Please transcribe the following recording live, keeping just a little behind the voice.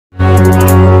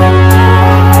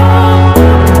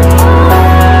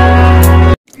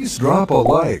Please drop a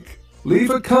like, leave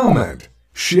a comment,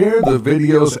 share the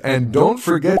videos, and don't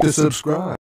forget to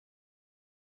subscribe.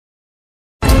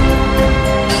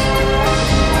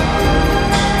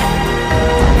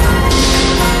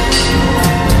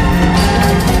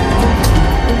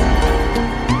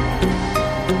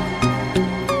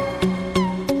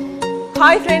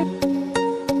 Hi friend.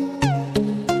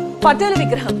 Patel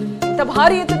విగ్రహం ఇంత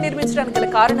భారీ ఎత్తున నిర్మించడానికి గల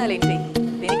కారణాలు ఏంటి?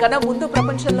 దీనికన్నా ముందు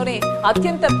ప్రపంచంలోనే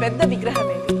అత్యంత పెద్ద విగ్రహం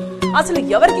ఏంటి? అసలు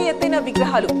ఎవరికి ఎత్తైన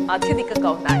విగ్రహాలు అత్యధికంగా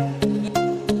ఉన్నాయి?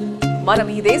 మనం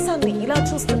ఈ దేశాన్ని ఇలా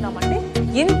చూస్తున్నామంటే,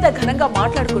 ఇంత ఘనంగా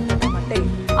మాట్లాడుకుంటున్నామంటే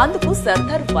అందుకు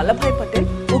సర్దార్ వల్లభాయ్ పటేల్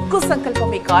ఉక్కు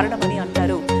సంకల్పమే కారణమని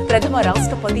అంటారు ప్రథమ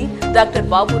రాష్ట్రపతి డాక్టర్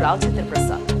బాబు రాజేంద్ర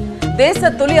ప్రసాద్. దేశ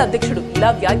తొలి అధ్యక్షుడు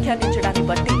ఇలా వ్యాఖ్యానించడాన్ని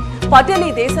బట్టి పటేల్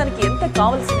ఈ దేశానికి ఎంత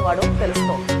కావలసిన వాడో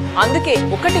తెలుస్తోంది. అందుకే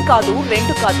ఒకటి కాదు,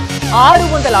 రెండు కాదు,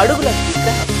 600 అడుగుల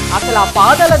విగ్రహం. అసలు ఆ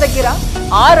పాదాల దగ్గర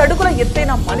 6 అడుగుల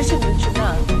ఎత్తైన మనిషి నిల్చున్న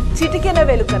చిటికెన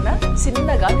వేలు కన్నా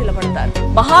చిన్నగా నిలబడతారు.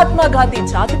 మహాత్మా గాంధీ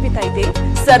జాతిపిత అయితే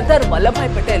సర్దార్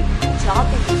వల్లభాయ్ పటేల్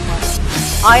జాతి నిర్మాత.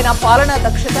 ఆయన పాలనా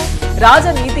దక్షత,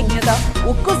 రాజనీతిజ్ఞత,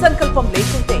 ఉక్కు సంకల్పం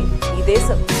లేకుంటే ఈ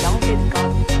దేశం ఇలా ఉండేది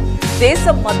కాదు.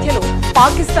 దేశం మధ్యలో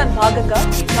పాకిస్తాన్ భాగంగా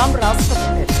నిజాం రాష్ట్రం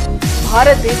ఉండేది.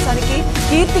 భారతదేశానికి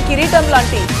కీర్తి కిరీటం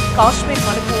లాంటి కాశ్మీర్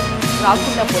మనకు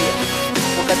రాకుండా పోయేది.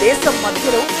 ఒక దేశం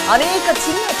మధ్యలో అనేక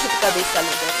చిన్న చుట్ట దేశాలు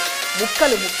ఉంటాయి.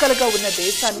 ముక్కలు ముక్కలుగా ఉన్న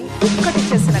దేశాన్ని ఒక్కటి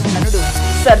చేసిన ఘనుడు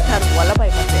సర్దార్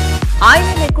వల్లభాయ్ పటేల్. ఆయన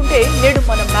లేకుంటే నేడు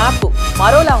మన మ్యాప్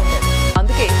మరోలా ఉండేది.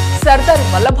 అందుకే సర్దార్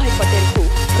వల్లభాయ్ పటేల్ కు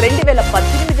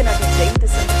 2018 నాటి జయంతి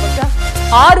సందర్భంగా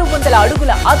 600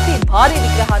 అడుగుల అతి భారీ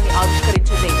విగ్రహాన్ని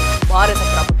ఆవిష్కరించింది భారత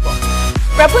ప్రభుత్వం.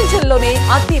 ప్రపంచంలోనే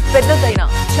అతి పెద్దదైన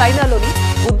చైనాలోని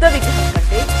బుద్ధ విగ్రహం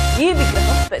కంటే ఈ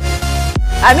విగ్రహం పెద్దది.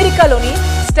 అమెరికాలోని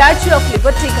స్టాచ్యూ ఆఫ్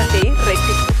లిబర్టీ కంటే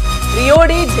రెట్టింపు.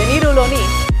 రియోడి జెనీరోలోని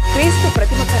క్రీస్తు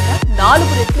ప్రతిమ కన్నా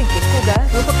 4 రెట్లు ఎక్కువగా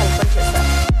రూపకల్పన చేశారు.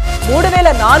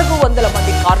 3400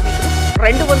 మంది కార్మికులు,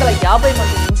 250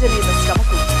 మంది ఇంజనీర్ల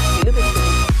శ్రమకు నిలువెత్తింది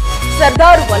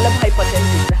సర్దార్ వల్లభాయ్ పటేల్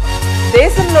విగ్రహం.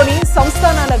 దేశంలోని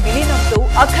సంస్థానాల విలీనంతో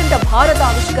అఖండ భారత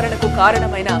ఆవిష్కరణకు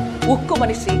కారణమైన ఉక్కు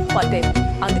మనిషి పటేల్.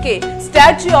 అందుకే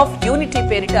స్టాచ్యూ ఆఫ్ యూనిటీ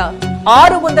పేరిట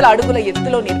 600 అడుగుల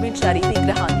ఎత్తులో నిర్మించారు ఈ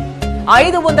విగ్రహాన్ని.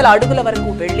 500 అడుగుల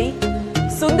వరకు వెళ్లి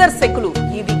సుందర్ శకులు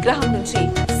ఈ విగ్రహం నుంచి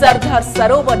సర్దార్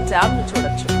సరోవర్ డ్యామ్ ను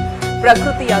చూడొచ్చు.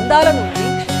 ప్రకృతి అందాలను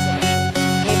వీక్షించవచ్చు.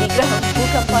 ఈ విగ్రహం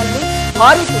భూకంపాలను,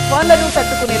 భారీ తుఫాన్లను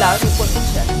తట్టుకునేలా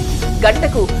రూపొందించారు.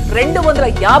 గంటకు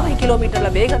 250 కిలోమీటర్ల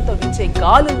వేగంతో వీచే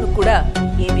గాలులను కూడా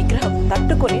ఈ విగ్రహం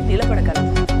తట్టుకొని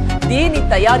నిలబడగలదు. దీని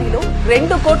తయారీలో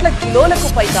 2 కోట్ల కిలోలకు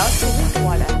పైగా సిమెంట్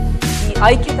వాడారు. ఈ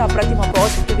ఐక్యతా ప్రతిమ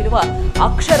ప్రాజెక్టు విలువ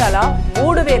అక్షరాల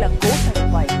 3000 కోట్ల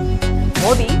రూపాయలు.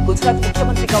 మోదీ గుజరాత్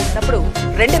ముఖ్యమంత్రిగా ఉన్నప్పుడు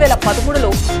 2013లో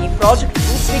ఈ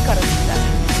ప్రాజెక్టుకు శ్రీకారం చుట్టారు.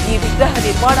 ఈ విగ్రహ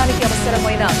నిర్మాణానికి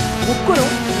అవసరమైన ఉక్కును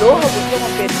లోహ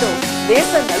ఉద్యమం పేరుతో దేశ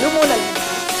నలుమూలల నుంచి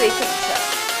సేకరించారు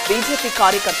బీజేపీ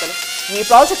కార్యకర్తలు. ఈ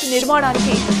ప్రాజెక్టు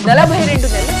నిర్మాణానికి 42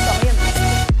 నెలల సమయం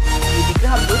తీసుకుంది. ఈ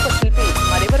విగ్రహం రూపశిల్పి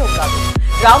మరెవరో కాదు,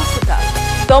 రామ్ సుతార్.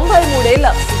 93 ఏళ్ల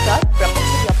సుతార్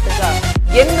ప్రపంచవ్యాప్తంగా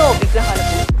ఎన్నో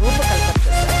విగ్రహాలకు రూపకల్పన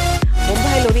చేశారు.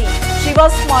 ముంబైలోని శివా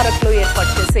స్మారక్ లో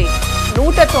ఏర్పాటు చేసే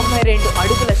 192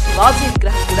 అడుగుల శివాజీ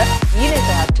విగ్రహం కూడా ఈయనే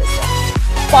తయారు చేశారు.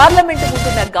 పార్లమెంటు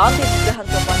ముందున్న గాంధీ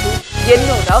విగ్రహంతో పాటు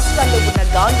ఎన్నో రాష్ట్రాల్లో ఉన్న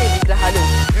గాంధీ విగ్రహాలు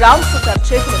రామ్ సుతార్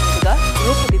చేతుల మీదుగా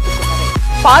రూపుదిద్దుకున్నాయి.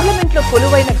 పార్లమెంట్ లో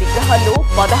కొలువైన విగ్రహాల్లో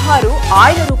 16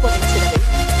 ఆయన రూపొందించినవి.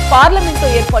 పార్లమెంట్ లో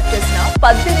ఏర్పాటు చేసిన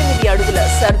 18 అడుగుల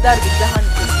సర్దార్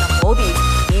విగ్రహాన్ని చూసిన మోదీ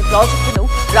ఈ ప్రాజెక్టును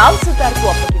రామ్ సుతార్ కు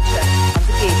అప్పగించారు.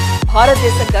 అందుకే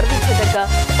భారతదేశం గర్వించదగ్గ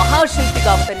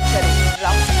మహాశిల్పిగా అవతరించారు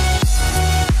రామ్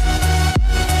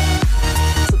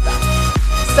సుతార్.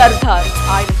 సర్దార్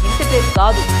ఆయన ఇంటి పేరు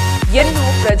కాదు, ఎన్నో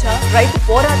ప్రజా రైతు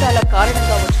పోరాటాల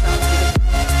కారణంగా వచ్చిన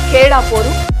ఖేడా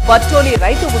పోరు, బచ్చోలి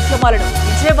రైతు ఉద్యమాలను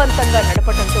విజయవంతంగా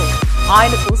నడపడంతో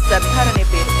ఆయనకు సర్దార్ అనే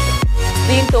పేరు.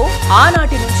 దీంతో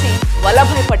ఆనాటి నుంచి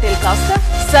వల్లభాయ్ పటేల్ కాస్త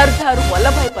సర్దార్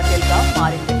వల్లభాయ్ పటేల్ గా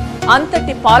మారింది.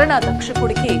 అంతటి పాలనా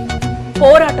దక్షకుడికి,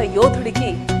 పోరాట యోధుడికి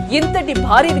ఇంతటి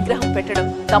భారీ విగ్రహం పెట్టడం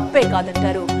తప్పే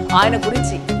కాదంటారు ఆయన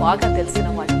గురించి బాగా తెలిసిన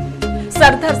వాళ్ళు.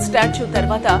 సర్దార్ స్టాచ్యూ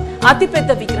తర్వాత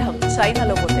అతిపెద్ద విగ్రహం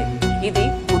చైనాలో ఉంది. ఇది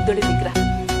బుద్ధుడి విగ్రహం.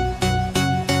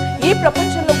 ఈ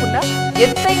ప్రపంచంలో ఉన్న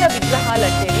ఎత్తైన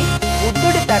విగ్రహాలంటేనే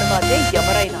బుద్ధుడి తర్వాతే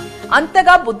ఎవరైనా.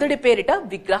 అంతగా బుద్ధుడి పేరిట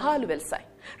విగ్రహాలు వెలిశాయి.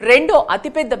 రెండో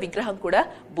అతిపెద్ద విగ్రహం కూడా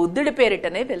బుద్ధుడి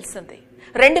పేరిటనే వెలిసింది.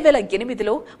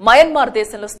 2008లో మయన్మార్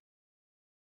దేశంలో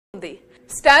ఉంది.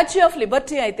 స్టాచ్యూ ఆఫ్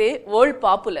లిబర్టీ అయితే వరల్డ్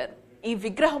పాపులర్. ఈ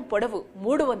విగ్రహం పొడవు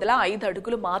 305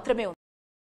 అడుగులు మాత్రమే ఉంది.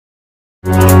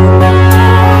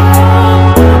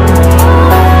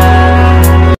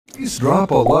 Please drop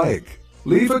a like,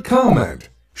 leave a comment,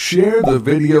 share the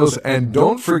videos, and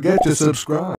don't forget to subscribe.